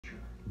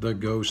The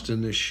Ghost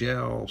in the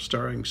Shell,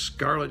 starring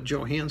Scarlett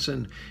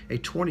Johansson, a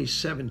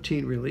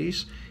 2017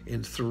 release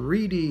in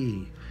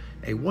 3D,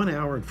 a 1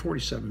 hour and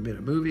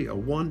 47-minute movie, a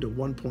 1 to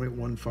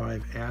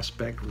 1.15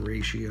 aspect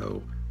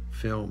ratio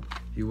film.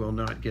 You will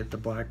not get the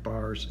black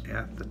bars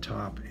at the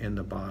top and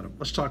the bottom.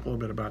 Let's talk a little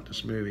bit about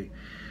this movie.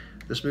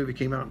 This movie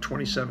came out in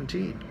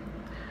 2017.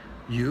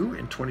 You,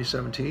 in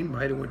 2017,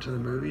 might have went to the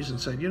movies and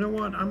said, you know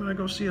what, I'm going to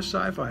go see a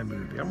sci-fi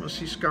movie. I'm going to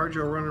see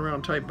ScarJo running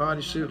around tight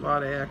bodysuit, a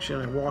lot of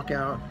action, and walk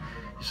out.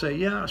 You say,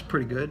 yeah, it's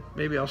pretty good.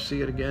 Maybe I'll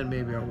see it again,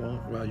 maybe I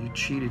won't. Well, you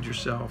cheated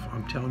yourself.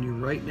 I'm telling you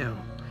right now,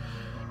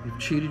 you've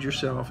cheated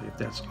yourself if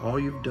that's all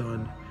you've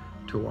done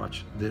to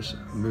watch this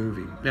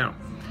movie. Now,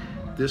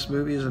 this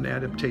movie is an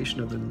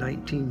adaptation of the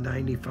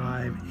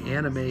 1995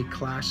 anime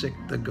classic,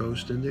 The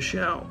Ghost in the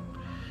Shell.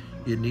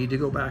 You need to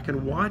go back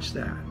and watch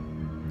that.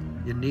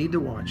 You need to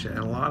watch it. And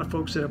a lot of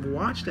folks that have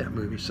watched that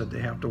movie said they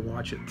have to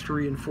watch it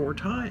 3 and 4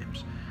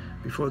 times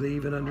before they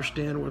even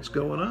understand what's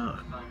going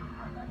on.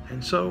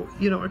 And so,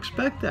 you know,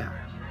 expect that.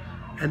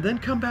 And then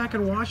come back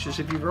and watch this.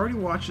 If you've already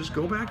watched this,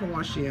 go back and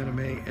watch the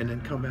anime and then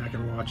come back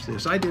and watch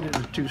this. I did it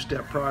in a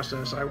 2-step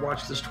process. I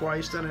watched this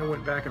twice, then I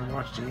went back and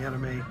watched the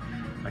anime.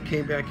 I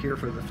came back here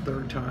for the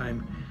 3rd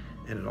time,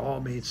 and it all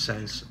made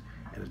sense.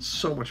 And it's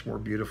so much more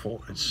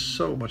beautiful and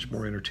so much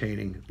more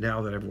entertaining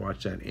now that I've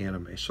watched that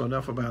anime. So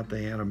enough about the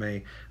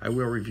anime. I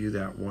will review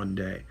that one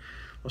day.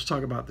 Let's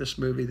talk about this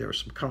movie. There was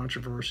some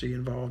controversy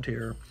involved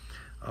here.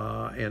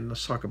 And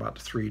let's talk about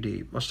the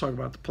 3D. Let's talk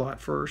about the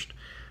plot first.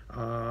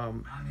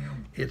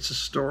 It's a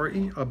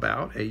story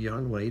about a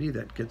young lady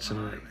that gets in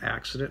an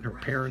accident. Her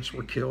parents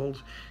were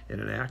killed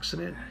in an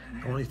accident.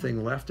 The only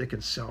thing left they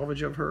can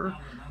salvage of her,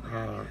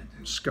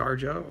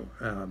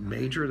 ScarJo,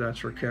 Major, that's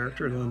her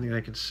character. The only thing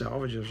they can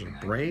salvage is her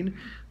brain.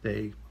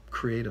 They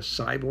create a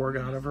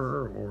cyborg out of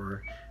her,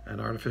 or an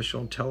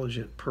artificial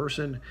intelligent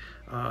person,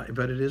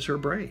 but it is her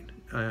brain,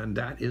 and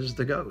that is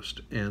the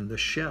ghost, and the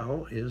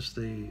shell is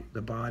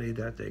the body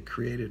that they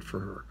created for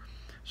her.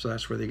 So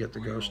that's where they get the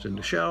ghost in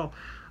the shell.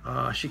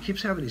 She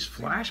keeps having these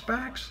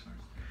flashbacks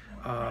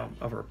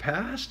of her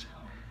past.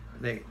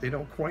 They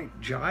don't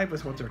quite jive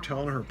with what they're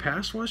telling her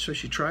past was, so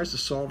she tries to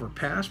solve her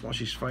past while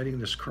she's fighting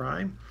this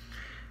crime.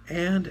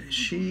 And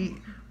she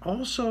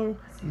also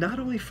not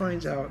only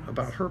finds out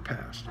about her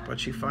past, but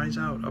she finds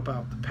out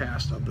about the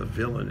past of the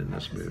villain in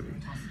this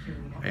movie.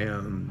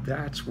 And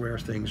that's where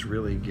things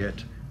really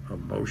get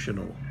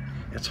emotional.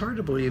 It's hard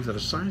to believe that a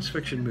science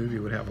fiction movie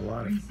would have a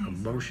lot of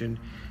emotion,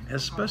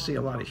 especially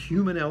a lot of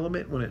human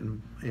element when it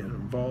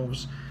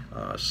involves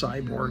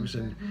cyborgs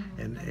and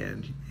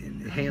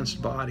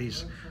enhanced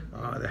bodies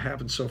that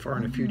happen so far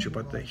in the future.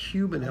 But the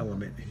human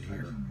element in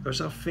here,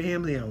 there's a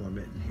family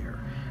element in here.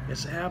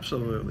 It's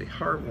absolutely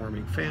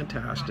heartwarming,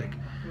 fantastic.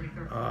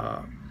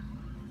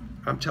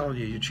 I'm telling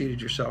you, you cheated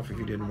yourself if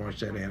you didn't watch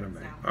that anime.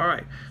 All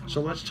right,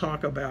 so let's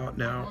talk about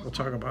now. We'll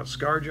talk about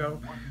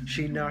ScarJo.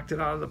 She knocked it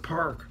out of the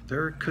park.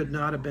 There could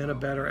not have been a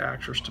better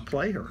actress to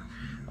play her.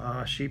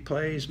 She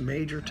plays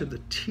Major to the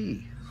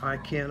T. I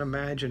can't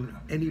imagine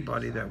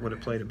anybody that would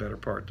have played a better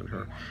part than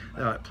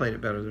her, played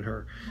it better than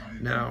her.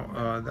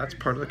 Now, that's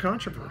part of the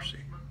controversy.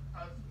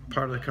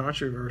 Part of the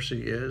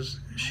controversy is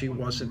she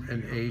wasn't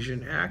an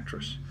Asian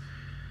actress.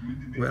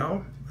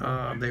 Well,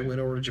 they went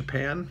over to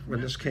Japan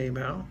when this came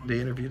out. They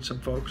interviewed some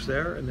folks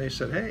there, and they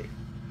said, hey,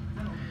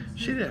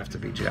 she didn't have to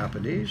be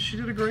Japanese. She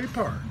did a great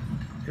part.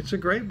 It's a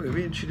great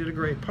movie, and she did a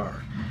great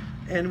part.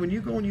 And when you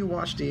go and you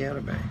watch the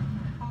anime,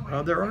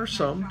 there are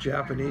some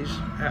Japanese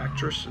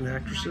actors and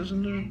actresses,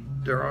 and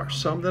there are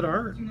some that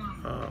aren't.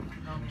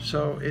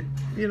 So it,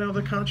 you know,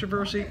 the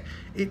controversy,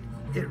 it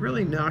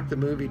really knocked the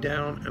movie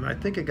down, and I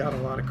think it got a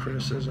lot of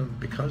criticism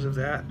because of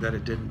that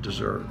it didn't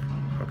deserve.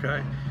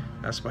 Okay,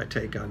 that's my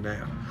take on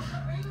that.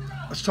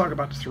 Let's talk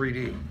about the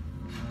 3D.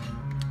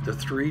 The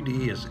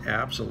 3D is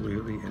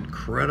absolutely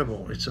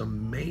incredible. It's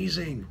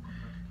amazing.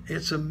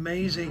 It's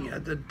amazing.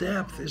 The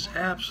depth is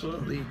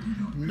absolutely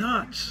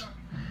nuts.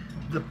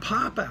 The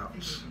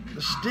pop-outs,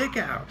 the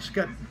stick-outs, you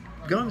got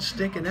guns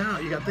sticking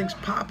out, you got things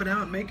popping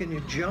out making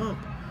you jump.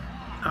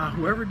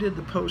 Whoever did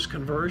the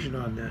post-conversion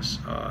on this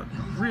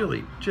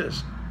really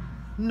just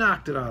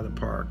knocked it out of the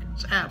park.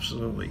 It's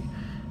absolutely,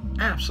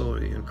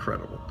 absolutely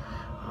incredible.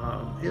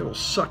 It'll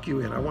suck you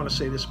in. I want to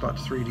say this about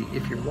 3D.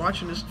 If you're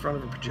watching this in front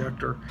of a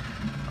projector,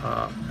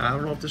 I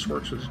don't know if this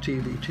works with the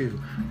TV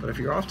too, but if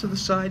you're off to the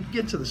side,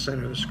 get to the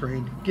center of the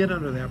screen, get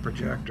under that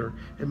projector.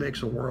 It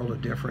makes a world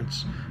of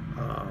difference.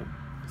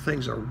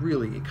 Things are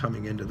really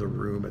coming into the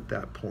room at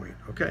that point.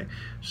 Okay,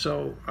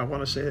 so I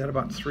want to say that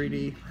about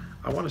 3D.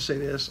 I want to say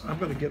this. I'm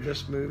going to give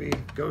this movie,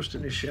 Ghost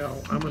in the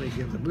Shell, I'm going to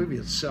give the movie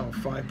itself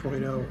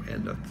 5.0,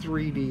 and the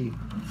 3D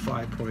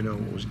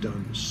 5.0 was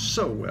done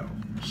so well,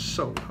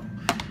 so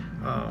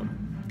well.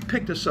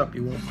 Pick this up,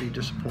 you won't be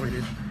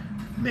disappointed.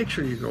 Make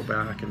sure you go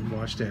back and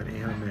watch that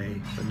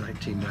anime, the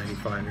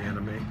 1995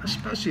 anime,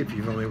 especially if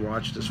you've only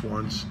watched this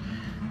once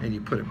and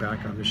you put it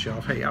back on the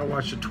shelf. Hey, I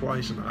watched it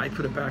twice and I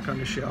put it back on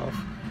the shelf.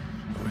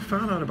 When I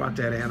found out about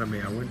that anime,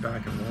 I went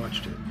back and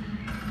watched it,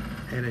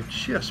 and it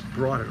just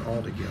brought it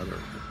all together.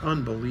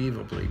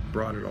 unbelievably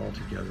brought it all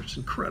together. It's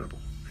incredible,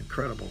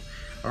 incredible.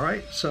 All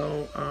right,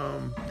 so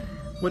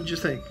what did you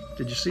think?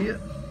 Did you see it?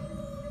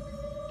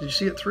 Did you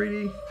see it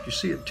 3D? Did you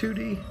see it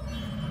 2D?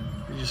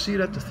 Did you see it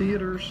at the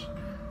theaters?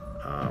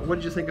 What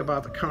did you think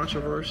about the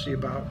controversy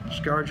about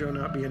ScarJo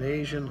not being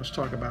Asian? Let's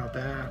talk about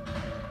that.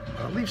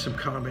 Leave some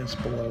comments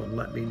below and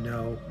let me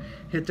know.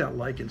 Hit that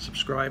like and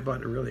subscribe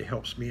button. It really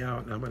helps me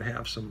out, and I'm going to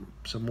have some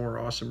more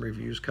awesome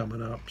reviews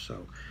coming up.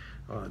 So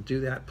do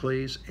that,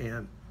 please.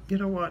 And you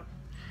know what?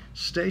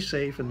 Stay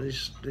safe in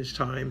these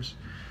times,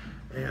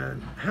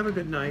 and have a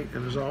good night.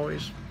 And as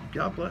always,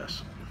 God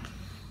bless.